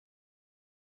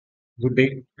Good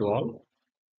day to all.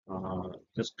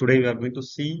 Just today we are going to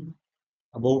see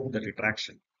about the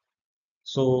retraction.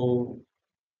 So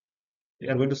we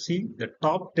are going to see the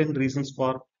top 10 reasons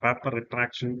for paper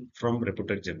retraction from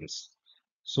reputed journals.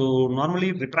 So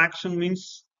normally retraction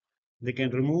means they can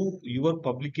remove your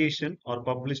publication or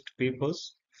published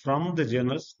papers from the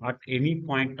journals at any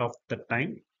point of the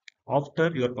time after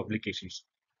your publications.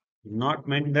 Not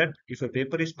meant that if a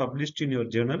paper is published in your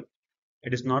journal,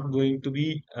 it is not going to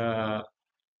be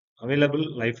available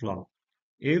lifelong.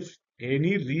 If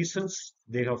any reasons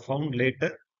they have found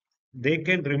later, they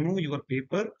can remove your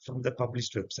paper from the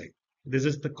published website. This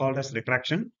is the called as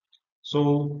retraction.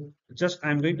 So just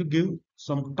I'm going to give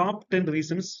some top 10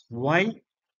 reasons why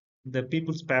the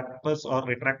people's papers are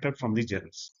retracted from the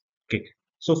journals. Okay.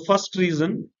 So first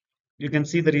reason, you can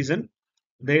see the reason.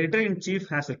 The editor-in-chief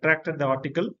has retracted the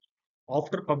article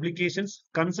after publications.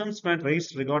 Concerns were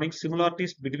raised regarding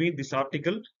similarities between this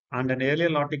article and an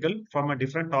earlier article from a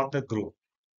different author group.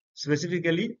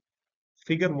 Specifically,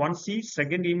 figure 1C,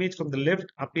 second image from the left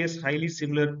appears highly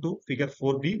similar to figure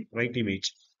 4B, right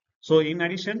image. So in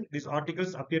addition, these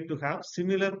articles appear to have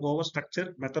similar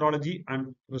overstructure, methodology,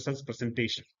 and results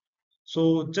presentation.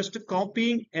 So just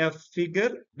copying a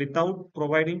figure without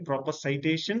providing proper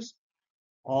citations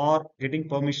or getting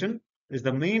permission is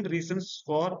the main reasons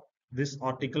for this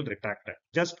article retracted.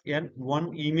 Just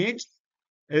one image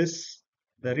is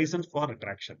the reason for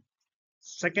retraction.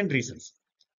 Second reasons.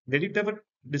 The editor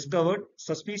discovered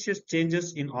suspicious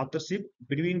changes in authorship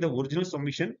between the original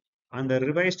submission and the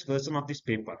revised version of this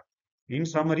paper. In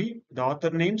summary, the author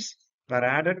names were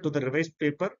added to the revised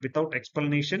paper without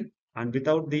explanation and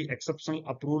without the exceptional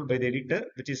approval by the editor,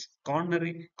 which is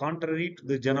contrary to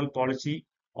the journal policy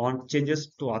on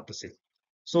changes to authorship.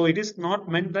 So it is not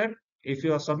meant that if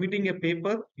you are submitting a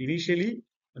paper initially,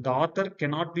 the author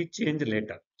cannot be changed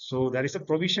later. So there is a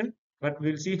provision, but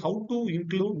we'll see how to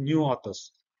include new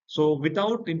authors. So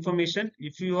without information,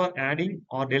 if you are adding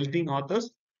or deleting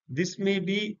authors, this may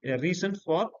be a reason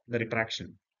for the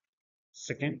retraction.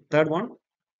 Third one,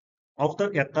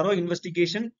 after a thorough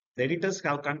investigation, the editors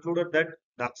have concluded that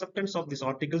the acceptance of these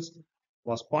articles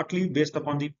was partly based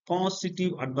upon the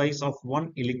positive advice of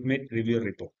one illegitimate reviewer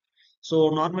report. So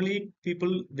normally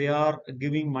people, they are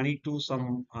giving money to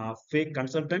some fake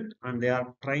consultant and they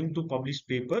are trying to publish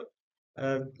paper.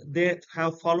 They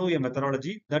have follow a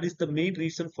methodology. That is the main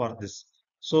reason for this.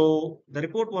 So the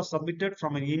report was submitted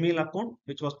from an email account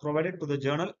which was provided to the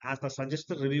journal as the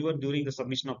suggested reviewer during the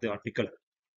submission of the article.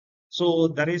 So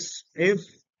that is if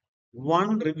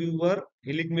one reviewer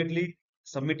illegitimately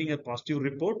submitting a positive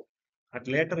report at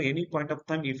later any point of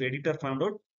time, if editor found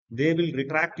out, they will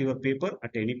retract your paper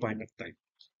at any point of time.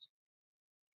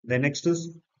 The next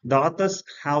is the authors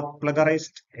have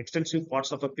plagiarized extensive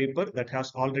parts of a paper that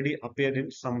has already appeared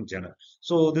in some journal.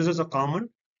 So this is a common.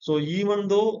 So even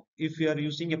though if you are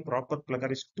using a proper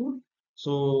plagiarized tool,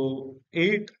 so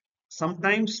it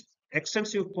sometimes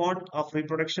extensive part of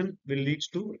reproduction will lead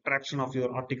to retraction of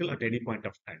your article at any point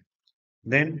of time.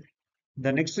 Then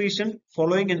the next reason,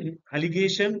 following an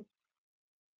allegation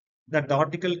that the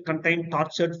article contained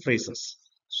tortured phrases.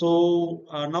 So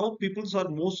now people are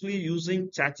mostly using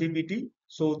ChatGPT.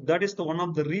 So that is the one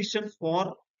of the reason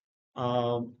for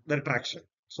the retraction.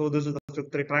 So this is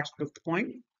the fifth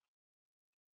point.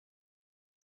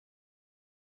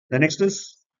 The next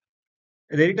is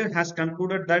the editor has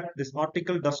concluded that this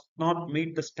article does not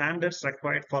meet the standards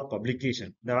required for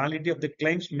publication. The validity of the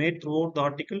claims made throughout the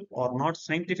article are not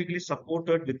scientifically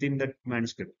supported within the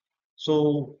manuscript.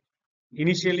 So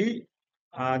initially,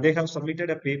 they have submitted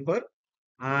a paper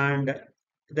and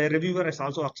the reviewer has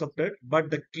also accepted, but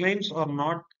the claims are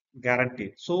not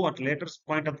guaranteed. So at later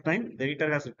point of time, the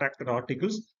editor has retracted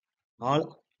articles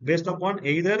all based upon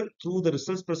either through the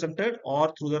results presented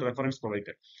or through the reference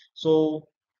provided. So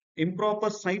improper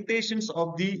citations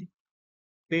of the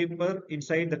paper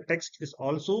inside the text is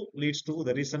also leads to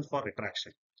the reason for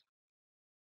retraction.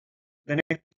 The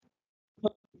next,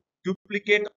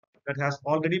 duplicate that has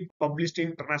already published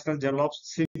in International Journal of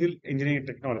Civil Engineering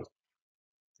Technology.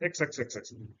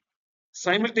 XXXX.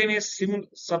 Simultaneous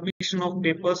submission of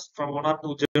papers from one or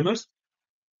two journals.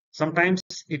 Sometimes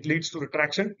it leads to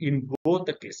retraction in both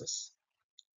the cases.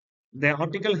 The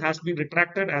article has been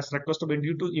retracted as requested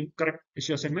due to incorrect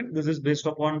issue assignment. This is based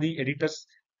upon the editor's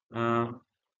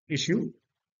issue.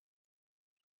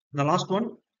 The last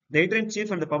one, the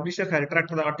editor-in-chief and the publisher have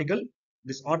retracted the article.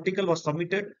 This article was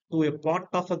submitted to a part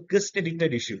of a guest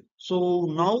edited issue. So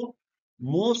now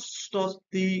most of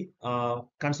the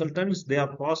consultants, they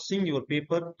are passing your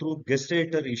paper through guest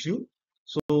editor issue.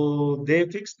 So they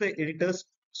fix the editors,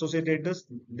 associate editors,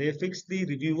 they fix the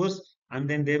reviewers, and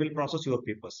then they will process your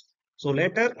papers. So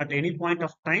later, at any point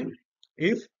of time,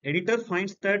 if editor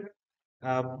finds that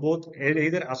both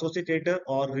either associate editor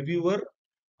or reviewer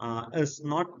is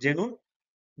not genuine,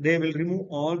 they will remove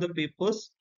all the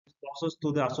papers processed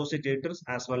to the associate editors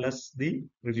as well as the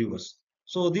reviewers.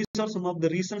 So these are some of the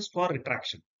reasons for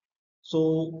retraction.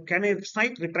 So can I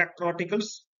cite retract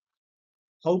articles?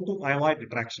 How to avoid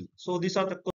retraction? So these are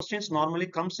the questions normally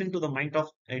comes into the mind of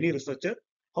any researcher.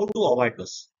 How to avoid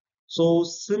this? So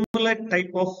similar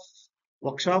type of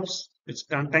workshops which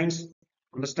contains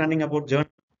understanding about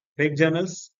fake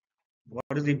journals,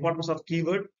 what is the importance of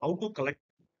keyword, how to collect,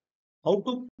 how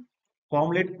to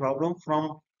formulate problem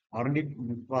from R&D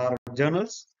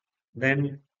journals,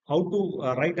 then how to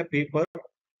write a paper.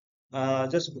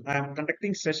 Just I am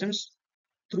conducting sessions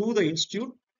through the institute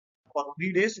for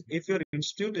 3 days. If your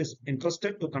institute is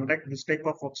interested to conduct this type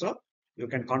of workshop, you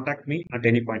can contact me at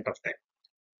any point of time.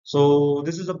 So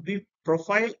this is a brief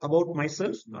profile about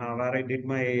myself, where I did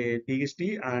my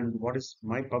PhD and what is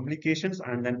my publications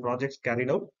and then projects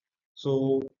carried out.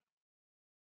 So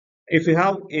if you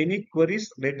have any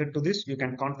queries related to this, you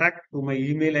can contact to my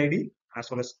email ID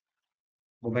as well as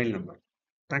mobile number.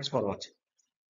 Thanks for watching.